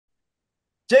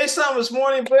Jason, this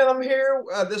morning, Ben, I'm here.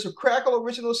 There's a Crackle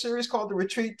original series called The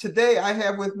Retreat. Today, I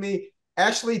have with me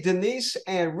Ashley, Denise,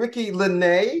 and Ricki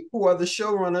Lynée, who are the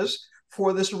showrunners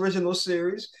for this original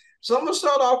series. So I'm going to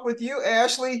start off with you,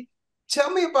 Ashley. Tell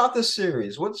me about this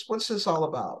series. What's this all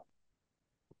about?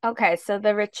 Okay, so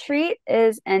The Retreat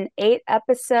is an 8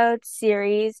 episode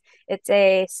series. It's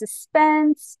a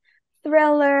suspense,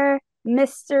 thriller,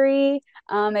 mystery.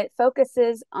 It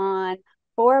focuses on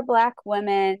four Black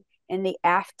women in the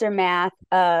aftermath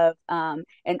of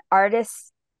an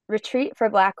artist retreat for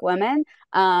Black women.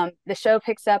 The show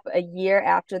picks up a year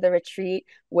after the retreat,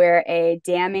 where a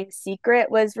damning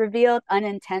secret was revealed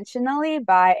unintentionally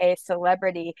by a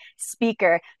celebrity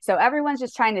speaker. So everyone's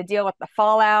just trying to deal with the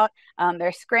fallout.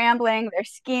 They're scrambling, they're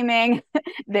scheming,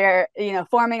 they're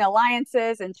forming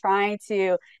alliances and trying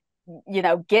to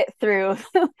get through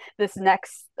this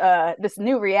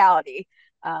new reality.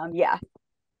 Yeah.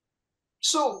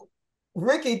 So,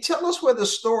 Ricki, tell us where the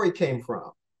story came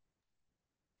from.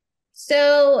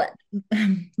 So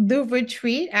the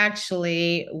retreat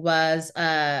actually was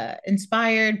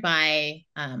inspired by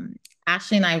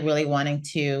Ashley and I really wanting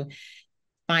to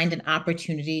find an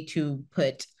opportunity to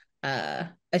put a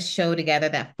show together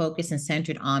that focused and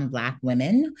centered on Black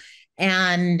women.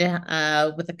 And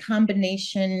with a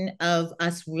combination of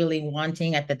us really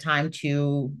wanting at the time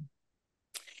to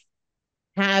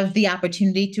have the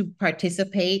opportunity to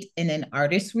participate in an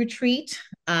artist retreat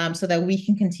so that we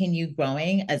can continue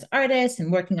growing as artists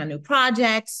and working on new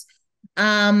projects.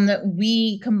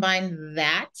 We combined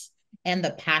that and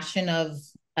the passion of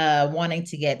wanting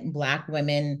to get Black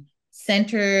women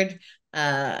centered,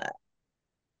 uh,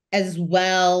 as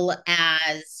well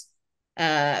as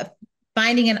uh,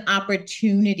 finding an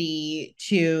opportunity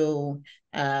to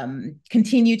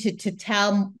continue to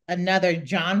tell another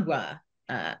genre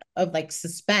of like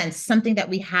suspense, something that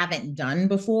we haven't done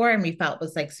before and we felt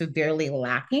was like severely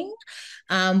lacking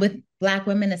with Black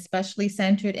women, especially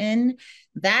centered in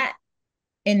that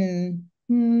in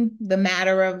the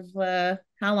matter of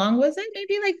how long was it?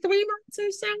 Maybe like 3 months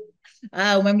or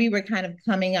so when we were kind of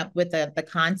coming up with the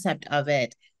concept of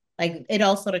it. Like it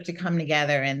all started to come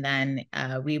together, and then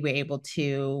we were able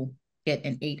to get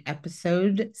an 8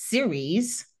 episode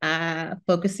series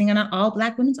focusing on an all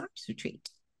Black women's arts retreat.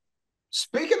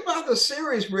 Speaking about the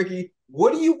series, Ricki,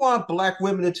 what do you want Black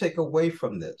women to take away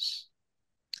from this?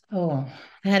 Oh,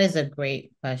 that is a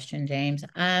great question, James.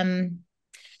 I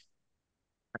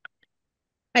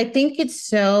think it's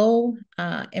so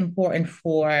important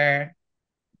for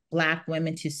Black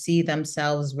women to see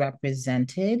themselves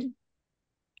represented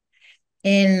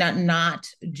in not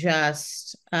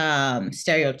just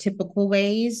stereotypical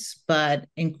ways, but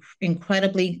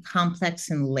incredibly complex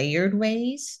and layered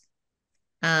ways.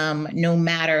 No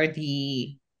matter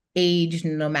the age,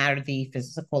 no matter the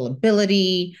physical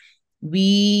ability,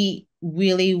 we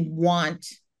really want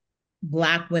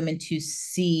Black women to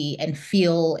see and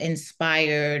feel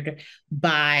inspired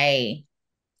by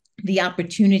the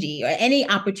opportunity or any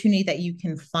opportunity that you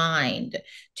can find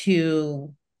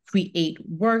to create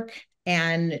work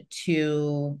and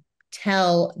to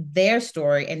tell their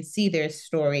story and see their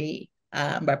story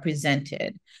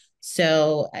represented.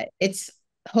 So it's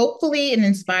hopefully an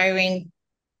inspiring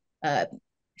uh,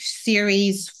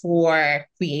 series for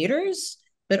creators,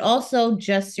 but also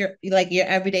just your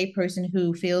everyday person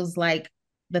who feels like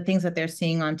the things that they're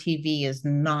seeing on TV is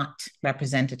not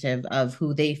representative of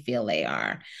who they feel they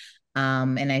are.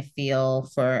 And I feel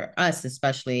for us,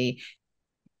 especially,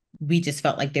 we just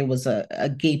felt like there was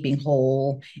a gaping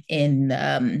hole in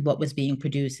what was being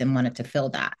produced and wanted to fill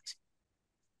that.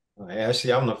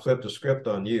 Ashley, I'm going to flip the script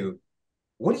on you.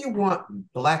 What do you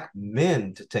want Black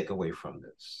men to take away from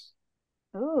this?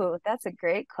 Ooh, that's a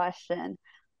great question.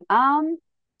 Um,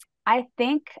 I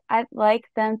think I'd like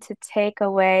them to take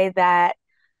away that,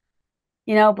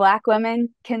 Black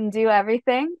women can do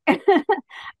everything.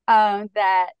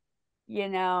 That, you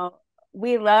know,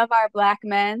 we love our Black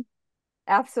men.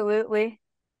 Absolutely.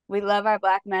 We love our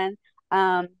Black men.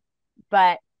 Um,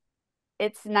 but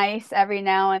it's nice every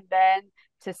now and then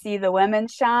to see the women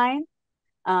shine,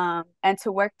 and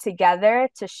to work together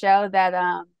to show that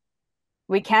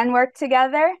we can work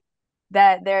together,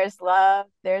 that there's love,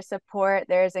 there's support,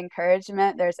 there's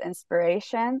encouragement, there's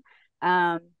inspiration.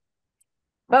 Um,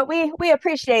 but we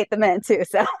appreciate the men too.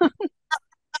 So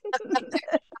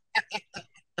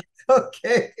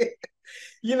Okay.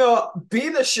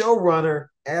 Being a showrunner,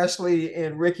 Ashley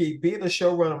and Ricki, being a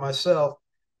showrunner myself,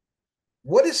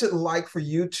 what is it like for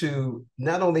you to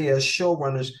not only as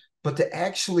showrunners, but to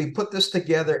actually put this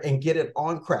together and get it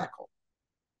on Crackle?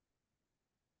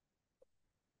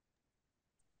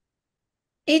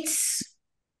 It's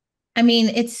I mean,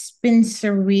 it's been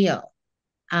surreal.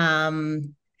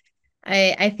 Um,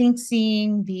 I think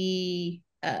seeing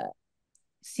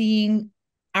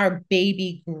our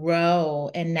baby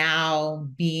grow and now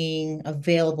being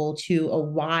available to a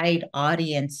wide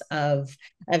audience of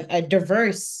a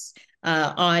diverse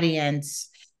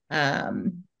audience. I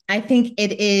think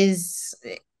it is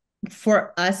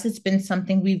for us, it's been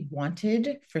something we've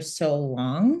wanted for so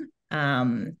long.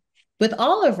 With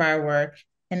all of our work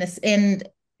and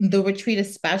the retreat,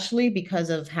 especially because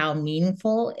of how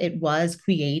meaningful it was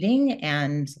creating.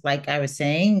 And like I was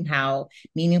saying, how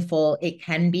meaningful it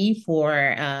can be for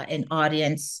an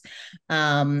audience,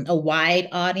 a wide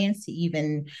audience to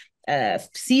even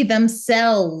see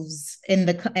themselves in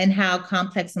the and how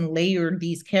complex and layered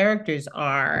these characters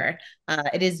are.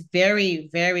 It is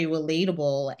very, very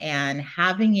relatable, and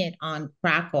having it on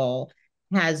Crackle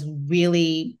has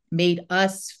really made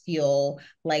us feel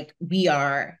like we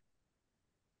are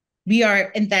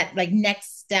in that like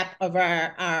next step of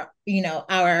our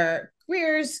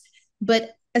careers,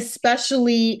 but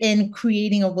especially in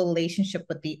creating a relationship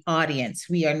with the audience.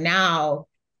 We are now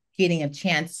getting a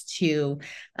chance to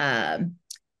um,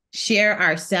 share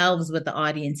ourselves with the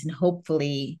audience, and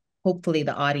hopefully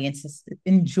the audience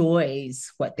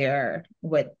enjoys what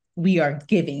we are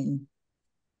giving.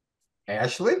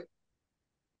 Ashley?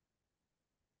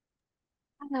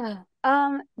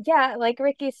 Yeah, like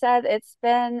Ricki said, it's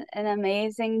been an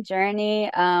amazing journey.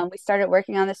 We started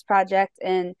working on this project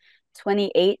in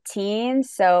 2018,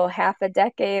 so half a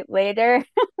decade later.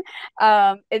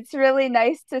 It's really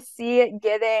nice to see it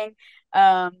getting,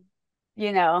 um,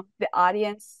 the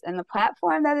audience and the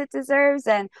platform that it deserves.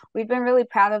 And we've been really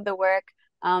proud of the work,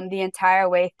 the entire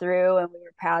way through, and we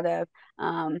were proud of,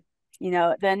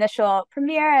 the initial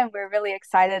premiere, and we're really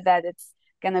excited that it's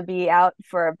going to be out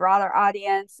for a broader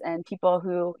audience and people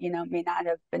who may not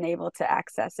have been able to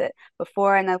access it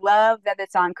before. And I love that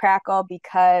it's on Crackle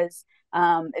because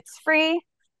it's free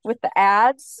with the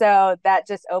ads, so that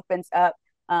just opens up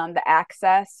the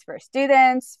access for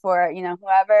students, for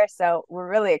whoever. So we're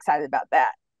really excited about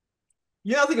that.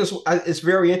 Yeah, I think it's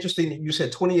very interesting that you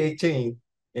said 2018,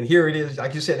 and here it is,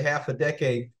 like you said, half a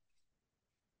decade.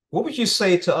 What would you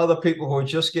say to other people who are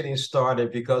just getting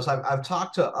started? Because I've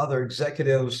talked to other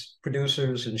executives,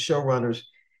 producers, and showrunners,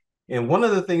 and one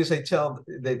of the things they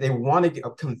want to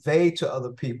convey to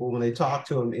other people when they talk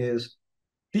to them is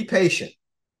be patient.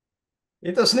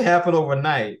 It doesn't happen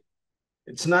overnight.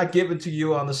 It's not given to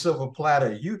you on the silver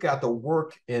platter. You got to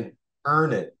work and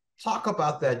earn it. Talk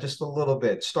about that just a little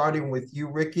bit, starting with you,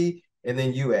 Ricki, and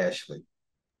then you, Ashley.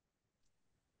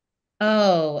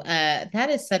 Oh, that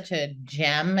is such a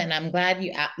gem, and I'm glad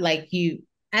you asked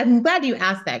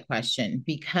that question,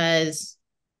 because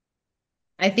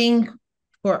I think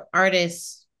for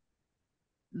artists,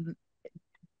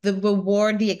 the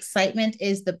reward, the excitement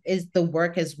is the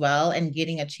work as well, and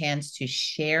getting a chance to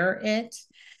share it.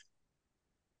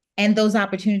 And those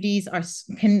opportunities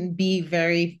can be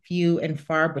very few and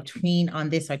far between on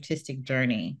this artistic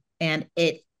journey, and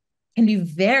it can be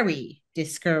very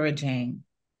discouraging.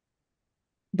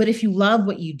 But if you love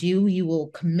what you do, you will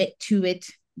commit to it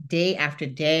day after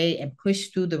day and push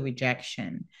through the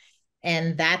rejection.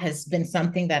 And that has been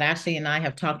something that Ashley and I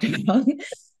have talked about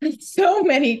so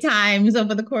many times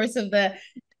over the course of the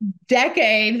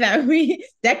decade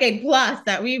plus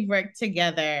that we've worked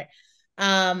together.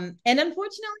 And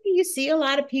unfortunately, you see a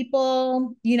lot of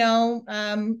people, veer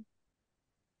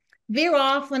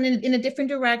off in a different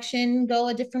direction, go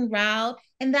a different route,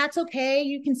 and that's okay.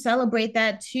 You can celebrate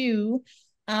that too.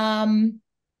 Um,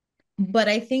 but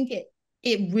I think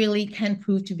it really can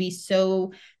prove to be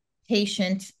so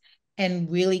patient,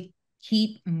 and really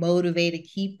keep motivated,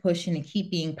 keep pushing, and keep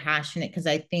being passionate. Because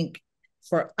I think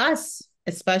for us,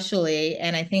 especially,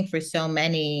 and I think for so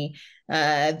many,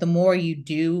 the more you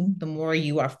do, the more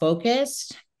you are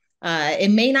focused.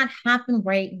 It may not happen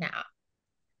right now,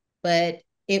 but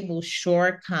it will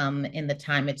sure come in the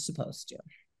time it's supposed to.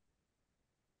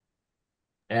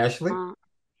 Ashley? Uh,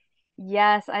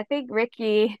 yes, I think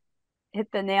Ricki hit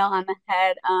the nail on the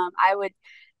head. I would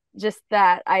just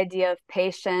that idea of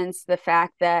patience, the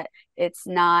fact that it's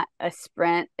not a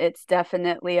sprint, it's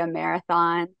definitely a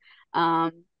marathon.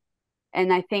 Um,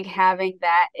 and I think having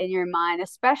that in your mind,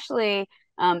 especially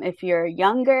if you're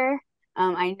younger,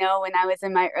 I know when I was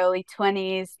in my early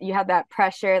 20s, you have that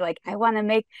pressure like, I want to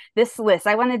make this list.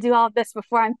 I want to do all of this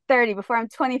before I'm 30, before I'm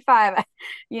 25,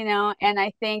 and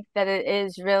I think that it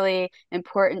is really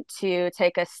important to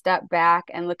take a step back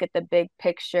and look at the big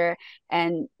picture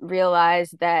and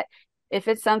realize that if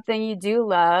it's something you do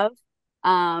love,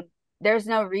 um, there's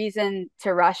no reason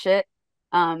to rush it.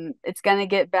 It's going to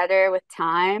get better with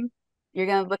time. you're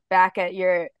going to look back at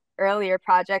your earlier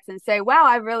projects and say, wow,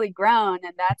 I've really grown,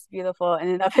 and that's beautiful in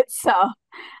and of itself.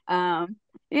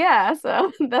 Yeah,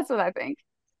 so that's what I think.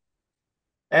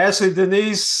 Ashley,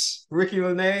 Denise, Ricki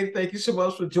Lynée, thank you so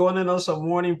much for joining us on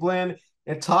Morning Blend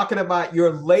and talking about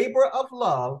your labor of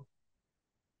love,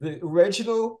 the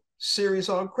original series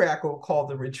on Crackle called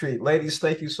The Retreat. Ladies,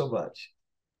 thank you so much.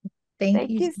 Thank Thank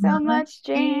you you so so much. much,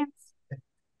 James.